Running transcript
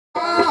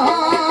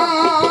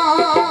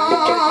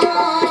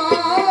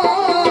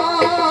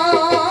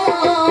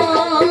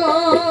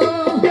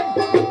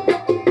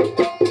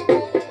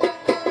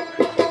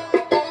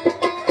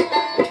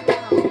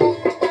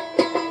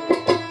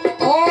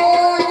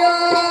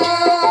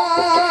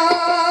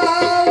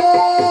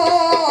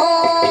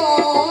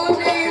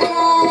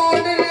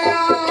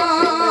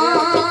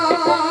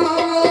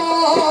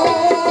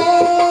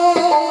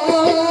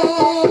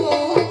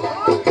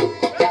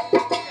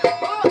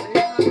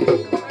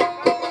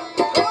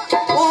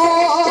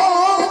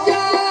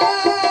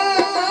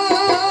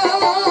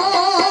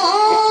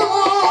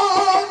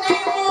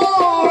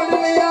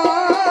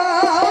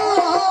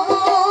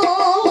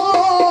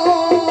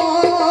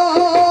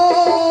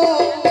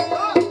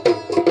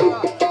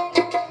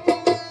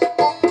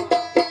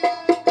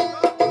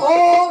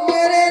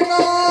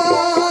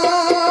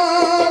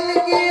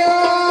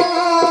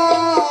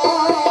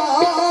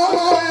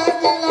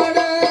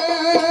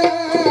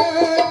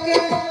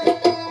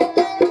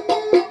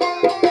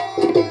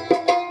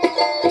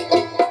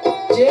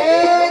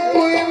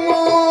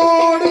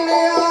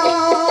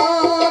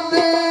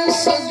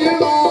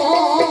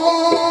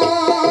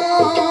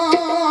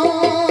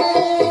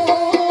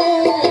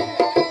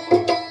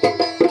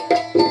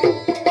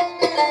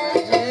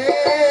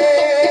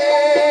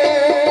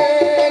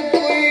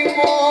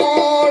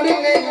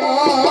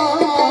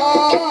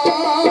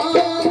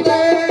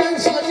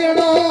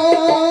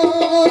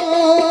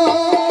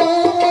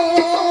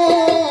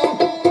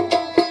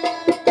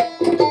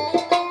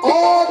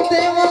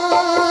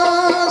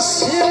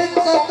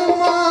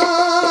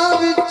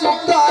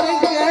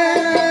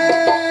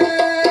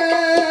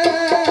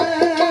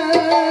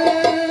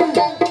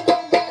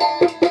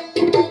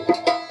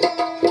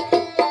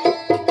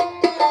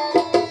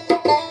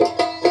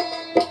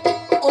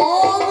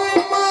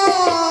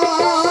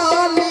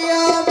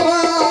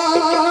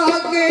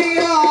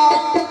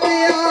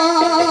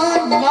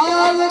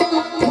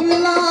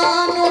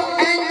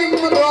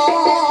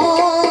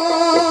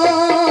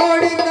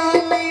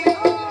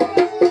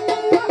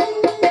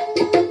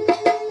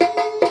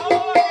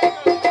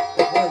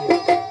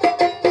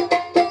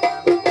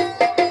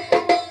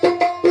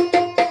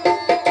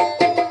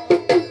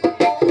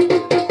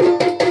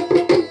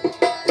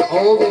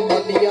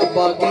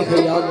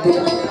करती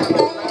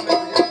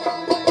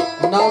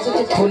नाजुक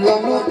फुल्लां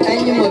नूं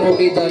इंज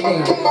मरोड़ी दा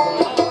नहीं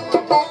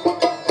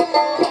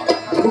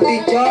कुटी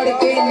चाड़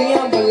के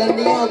नियां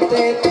बुलंदियां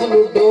ते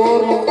थलू डोर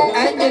नूं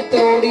इंज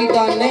तरोड़ी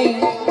दा नहीं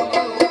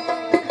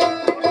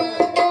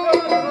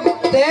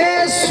ते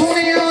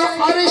सुनिया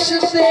अर्श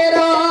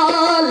तेरा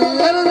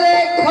लरदे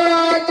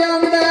खड़ा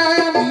जांदा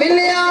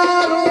मिलिया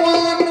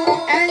रूहां नूं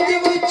इंज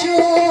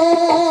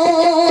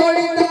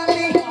विछोड़ी दा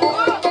नहीं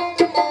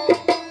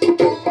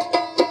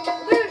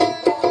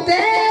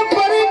ते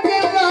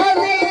बरकत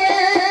दी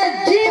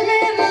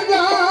जिवें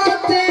रज़ा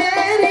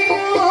तेरी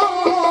ओ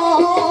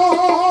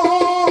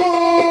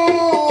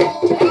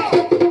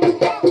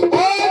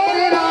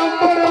तेरा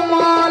पर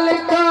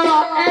मालिका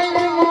इंज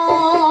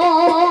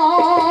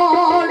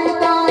मोड़ी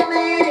दा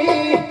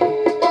नहीं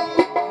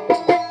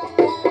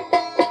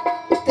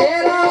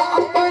तेरा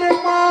अपर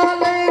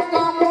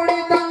मालिका मोड़ी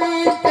दा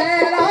नहीं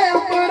तेरा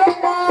अपर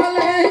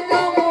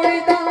मालिका मोड़ी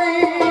दा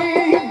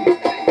नहीं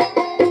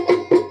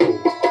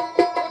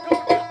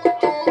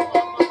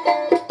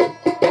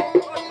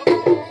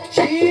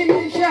शीन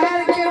शहर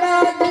केड़ा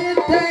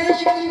जिथे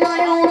इश्क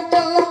नायों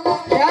चलो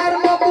शहर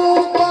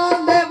महबूबां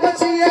दे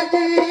बसिया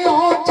जी हो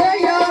छे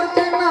यार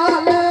दे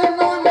नाल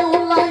नानू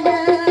लाए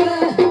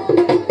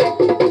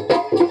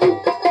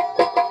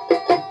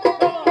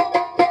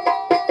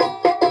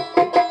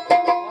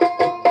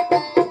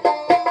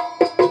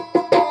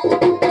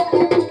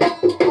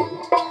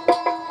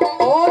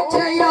ओ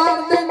छे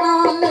यार दे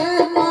नाल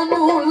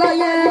नानू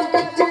लाए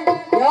कच्चे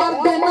यार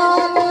दे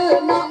नाल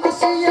ना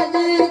असिया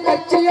जी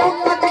कच्चियों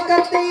कच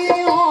करदी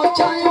हो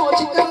छायों च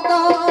करदा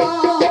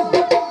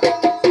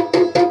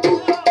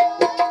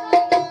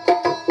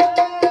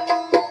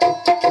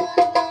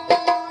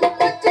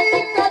कच्ची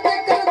कच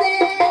करदी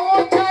हो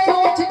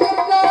छायों च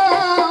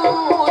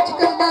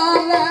करदा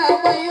ले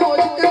बई हो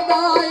च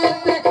करदा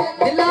ते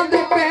दिलां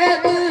दे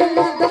पैद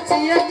ना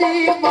दसिया जी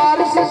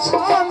बारिश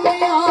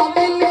शामियां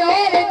दिलियो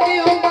कि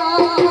हुंदा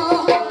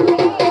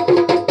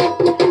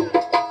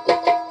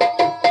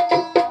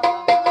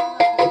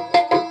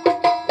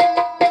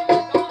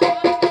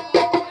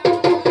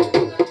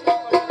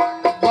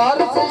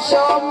बारिश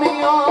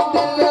शामियां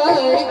दिल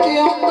कि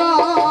हुंदा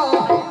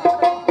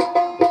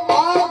आ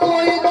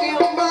कोई कि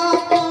हुंदा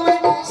पावे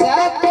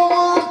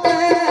सैकों ते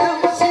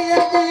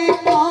मसीहा जी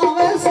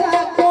पावे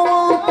सैकों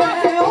ते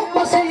ओ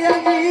मसीहा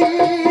जी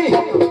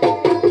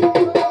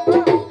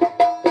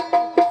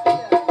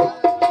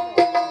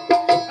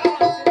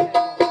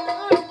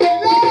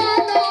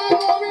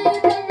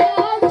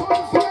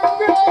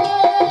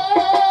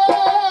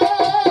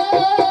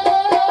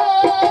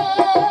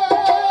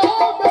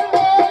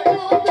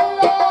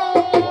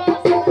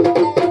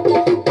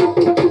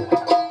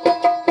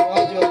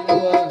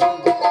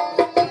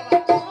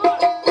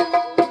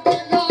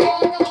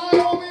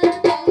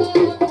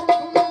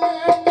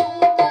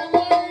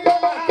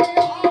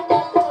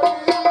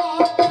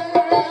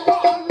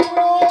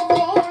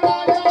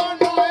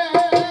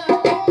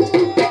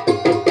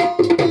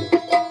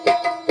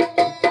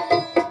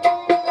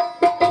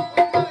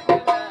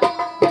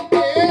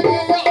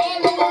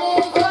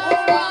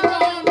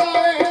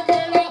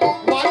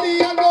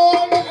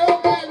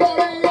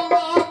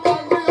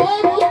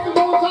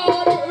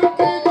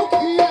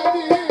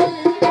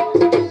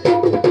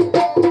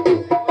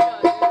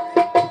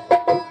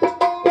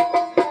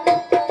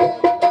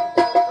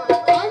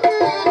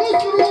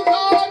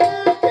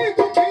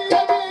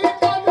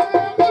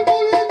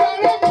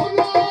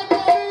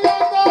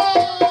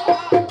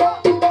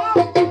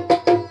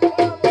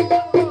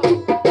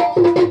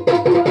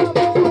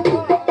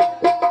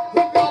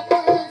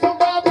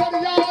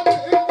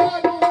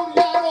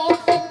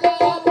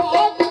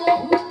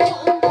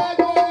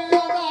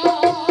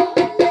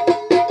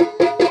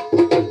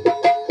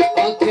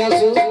आख्या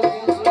सु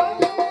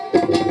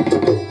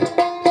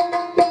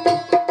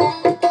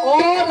ओ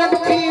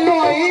रखी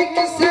होई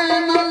किसे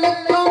नाल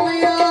कम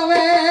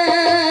आवे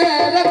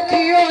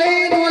रखी होई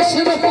नूं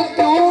अशरफ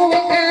क्यों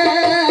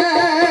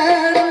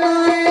वखेड़ना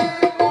है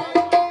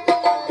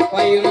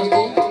भाई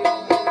उन्होंने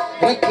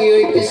रखी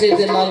होई किसे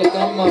दे नाल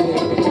कम आवे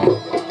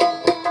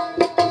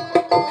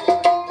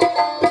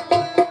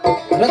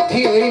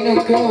रखी होई नूं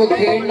क्यों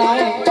वखेड़ना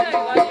है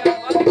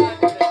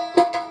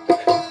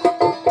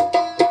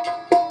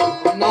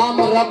नाम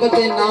रब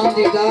दे नाम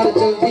दी डार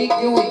जल्दी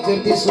क्यों इज्जत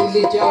दी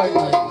सूली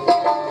चाड़ना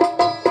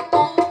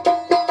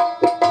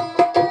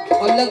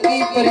और लगी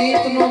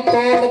प्रीत नूं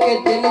तोड़ के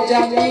दिल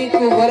जानी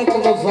को वर्क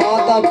वफा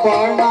दा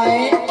पाड़ना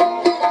है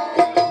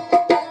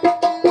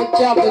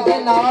झब दे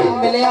नाल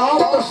मिलिया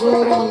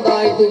कसूर हुंदा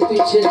इदू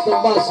पीछे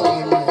तबा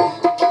साड़ना है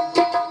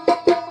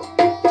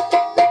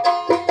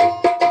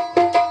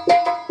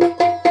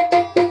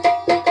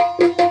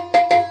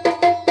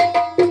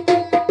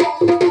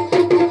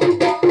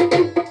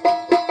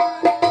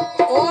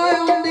ओए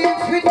उंदी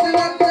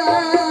फितरत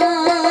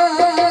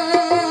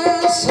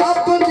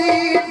सब दी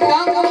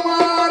डंग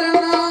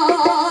मारना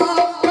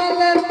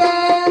कले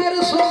पैर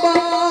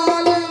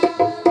सुबाल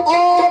ओ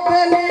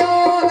बेलियों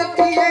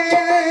रखिए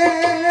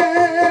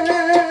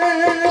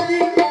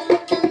जी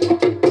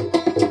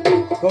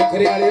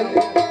खोखरे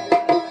वाले